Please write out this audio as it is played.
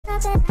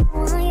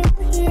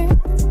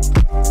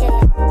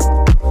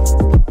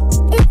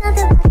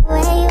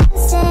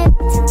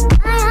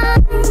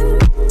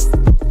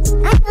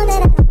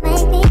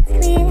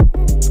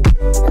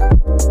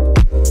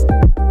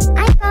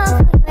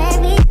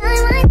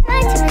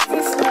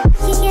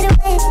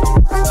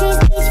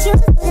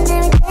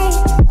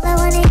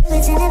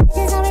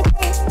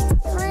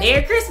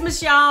Merry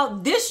Christmas, y'all.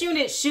 This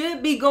unit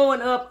should be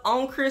going up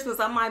on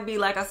Christmas. I might be,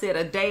 like I said,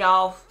 a day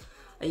off,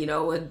 you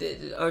know,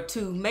 or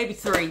two, maybe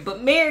three.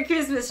 But Merry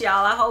Christmas,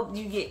 y'all. I hope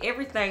you get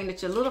everything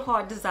that your little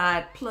heart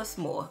desired plus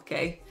more,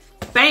 okay?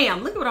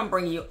 Bam, look at what I'm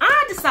bringing you.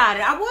 I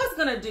decided I was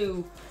going to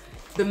do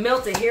the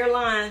melted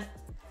hairline,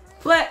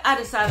 but I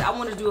decided I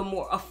want to do a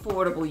more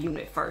affordable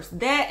unit first.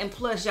 That and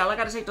plus, y'all, I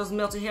got to take those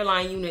melted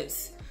hairline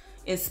units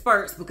in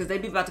spurts because they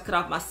be about to cut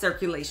off my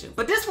circulation.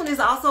 But this one is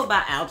also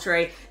by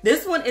Outre.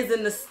 This one is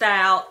in the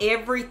style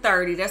Every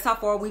 30. That's how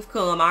far we've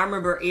come. I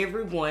remember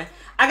every one.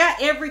 I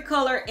got every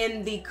color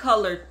in the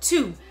color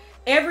 2.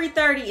 Every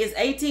 30 is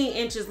 18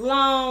 inches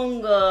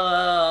long,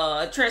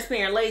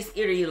 transparent lace,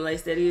 ear-to-ear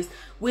lace that is,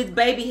 with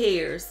baby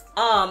hairs.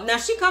 Now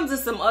she comes in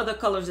some other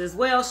colors as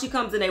well. She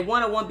comes in a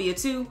 1, a 1B, a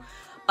 2,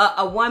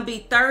 a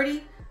 1B30,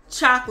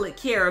 chocolate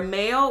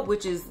caramel,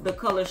 which is the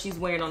color she's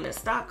wearing on that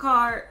stock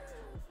card.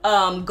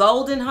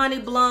 Golden honey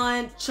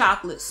blonde,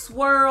 chocolate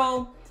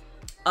swirl,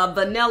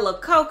 vanilla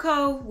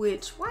cocoa,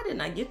 which, why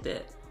didn't I get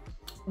that?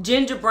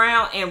 Ginger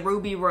brown, and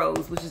ruby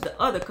rose, which is the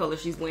other color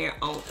she's wearing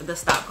on the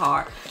stock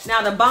card.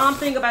 Now the bomb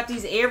thing about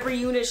these Every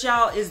units,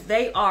 y'all, is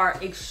they are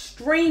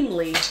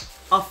extremely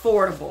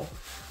affordable.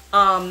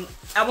 I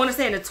want to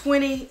say in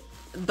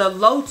the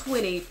low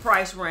 20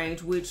 price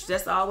range, which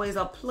that's always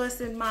a plus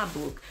in my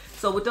book.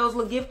 So with those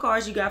little gift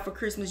cards you got for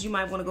Christmas, you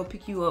might want to go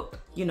pick you up,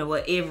 you know,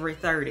 a Every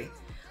 30.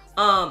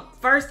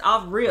 First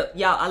off rip,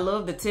 y'all, I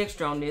love the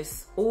texture on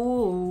this.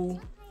 Ooh,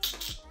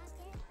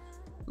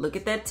 look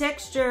at that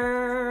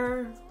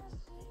texture.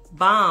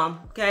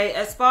 Bomb. Okay,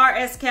 as far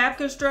as cap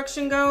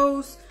construction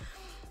goes,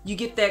 you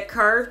get that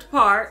curved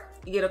part.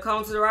 You get a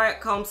comb to the right,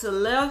 comb to the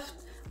left,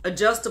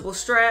 adjustable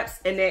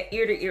straps, and that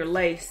ear-to-ear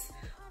lace.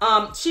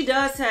 She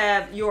does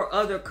have your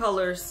other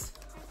colors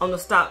on the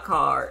stock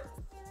card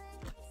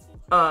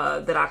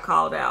that I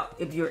called out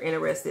if you're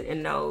interested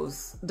in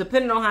those.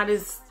 Depending on how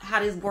this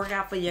work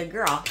out for your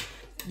girl,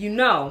 you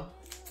know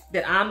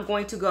that I'm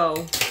going to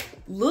go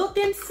look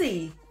and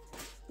see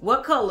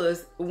what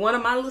colors one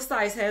of my little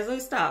sites has in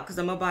stock, because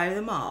I'm gonna buy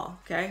them all,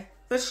 okay?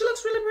 But she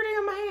looks really pretty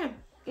on my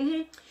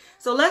hand.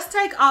 So let's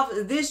take off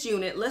this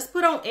unit. Let's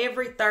put on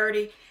Every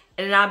 30,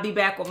 and then I'll be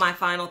back with my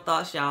final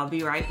thoughts, y'all.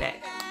 Be right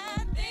back.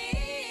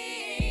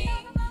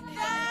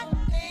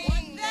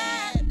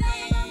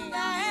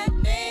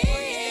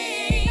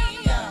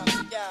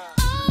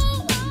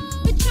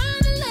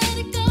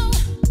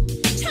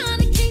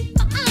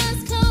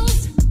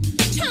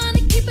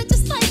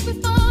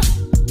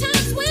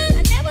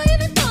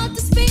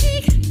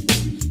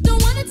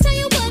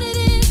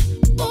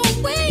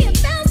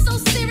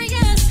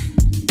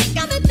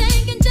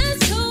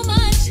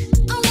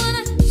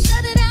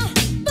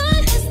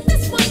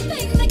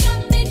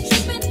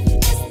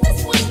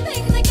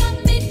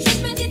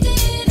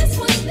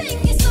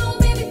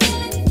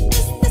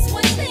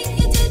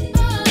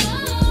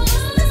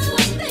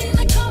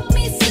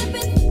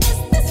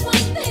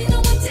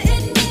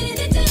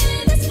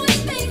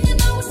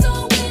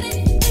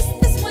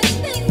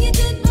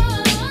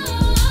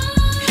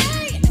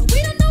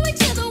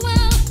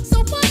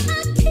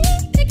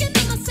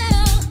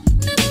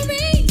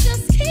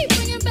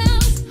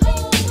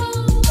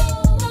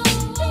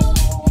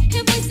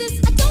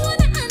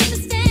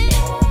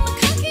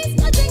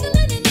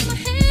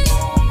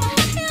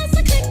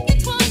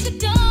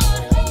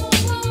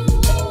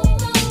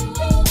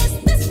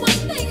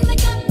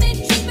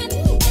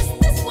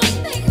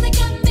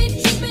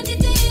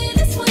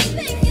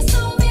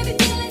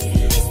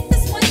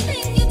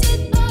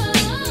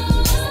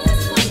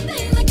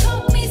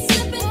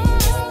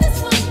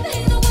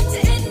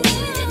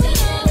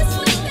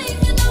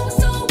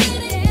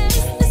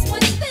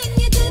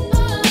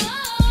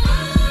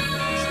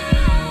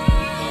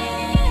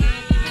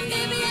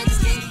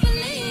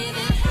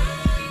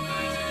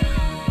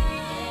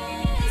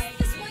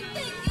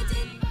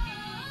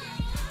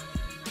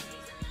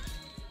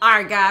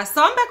 Alright guys,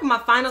 so I'm back with my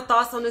final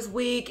thoughts on this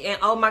wig, and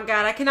oh my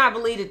god, I cannot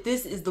believe that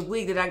this is the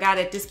wig that I got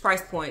at this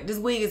price point. This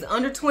wig is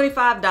under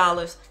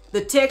 $25.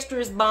 The texture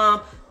is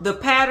bomb, the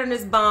pattern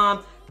is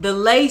bomb, the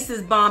lace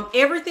is bomb.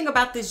 Everything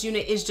about this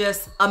unit is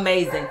just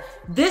amazing.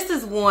 This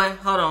is one,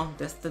 hold on,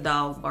 that's the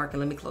dog barking.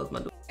 Let me close my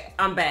door.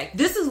 I'm back.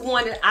 This is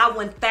one that I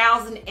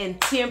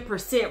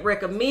 1010%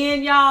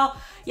 recommend, y'all.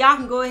 Y'all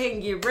can go ahead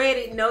and get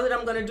ready. Know that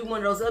I'm going to do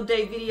one of those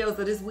update videos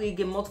of this wig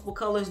in multiple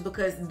colors,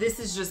 because this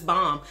is just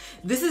bomb.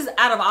 This is,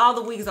 out of all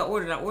the wigs I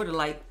ordered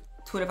like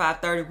 25,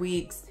 30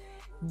 wigs.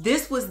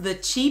 This was the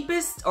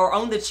cheapest, or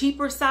on the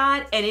cheaper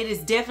side, and it is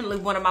definitely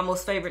one of my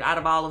most favorite out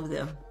of all of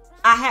them.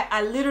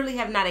 I literally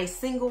have not a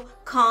single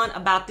con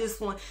about this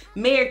one.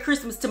 Merry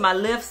Christmas to my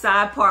left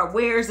side part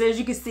wears. As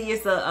you can see,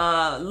 it's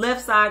a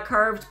left side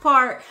curved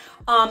part.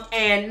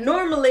 And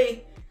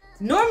normally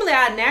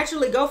I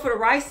naturally go for the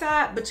right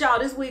side, but y'all,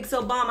 this wig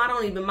so bomb, I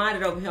don't even mind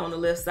it over here on the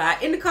left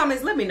side. In the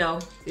comments, let me know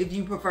if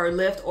you prefer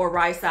left or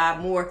right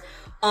side more.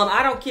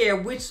 I don't care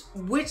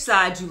which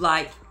side you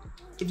like.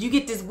 If you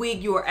get this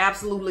wig, you are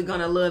absolutely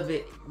gonna love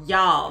it.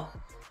 Y'all,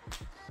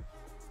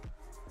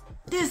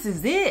 this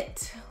is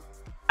it.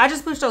 I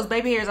just pushed those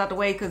baby hairs out the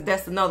way because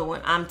that's another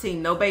one. I'm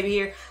team no baby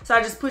hair. So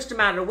I just pushed them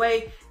out of the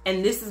way,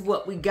 and this is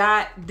what we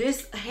got.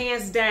 This,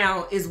 hands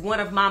down, is one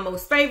of my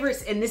most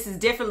favorites, and this is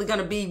definitely going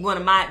to be one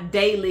of my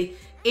daily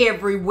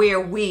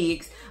EveryWear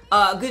wigs.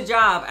 Good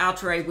job,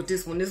 Outre, with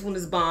this one. This one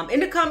is bomb. In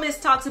the comments,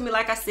 talk to me.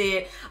 Like I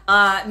said,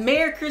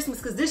 Merry Christmas,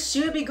 because this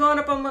should be going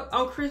up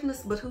on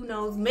Christmas, but who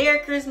knows?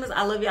 Merry Christmas.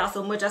 I love y'all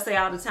so much. I say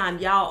all the time,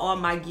 y'all are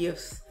my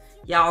gifts.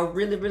 Y'all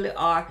really, really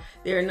are.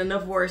 There ain't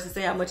enough words to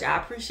say how much I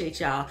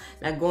appreciate y'all.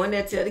 Now go in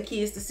there, tell the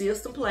kids to seal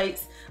some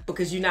plates,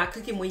 because you're not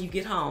cooking when you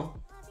get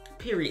home.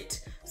 Period.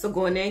 So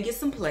go in there and get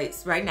some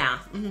plates right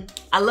now.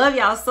 I love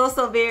y'all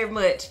so very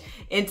much.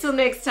 Until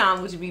next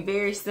time, which will be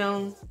very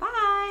soon.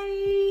 Bye.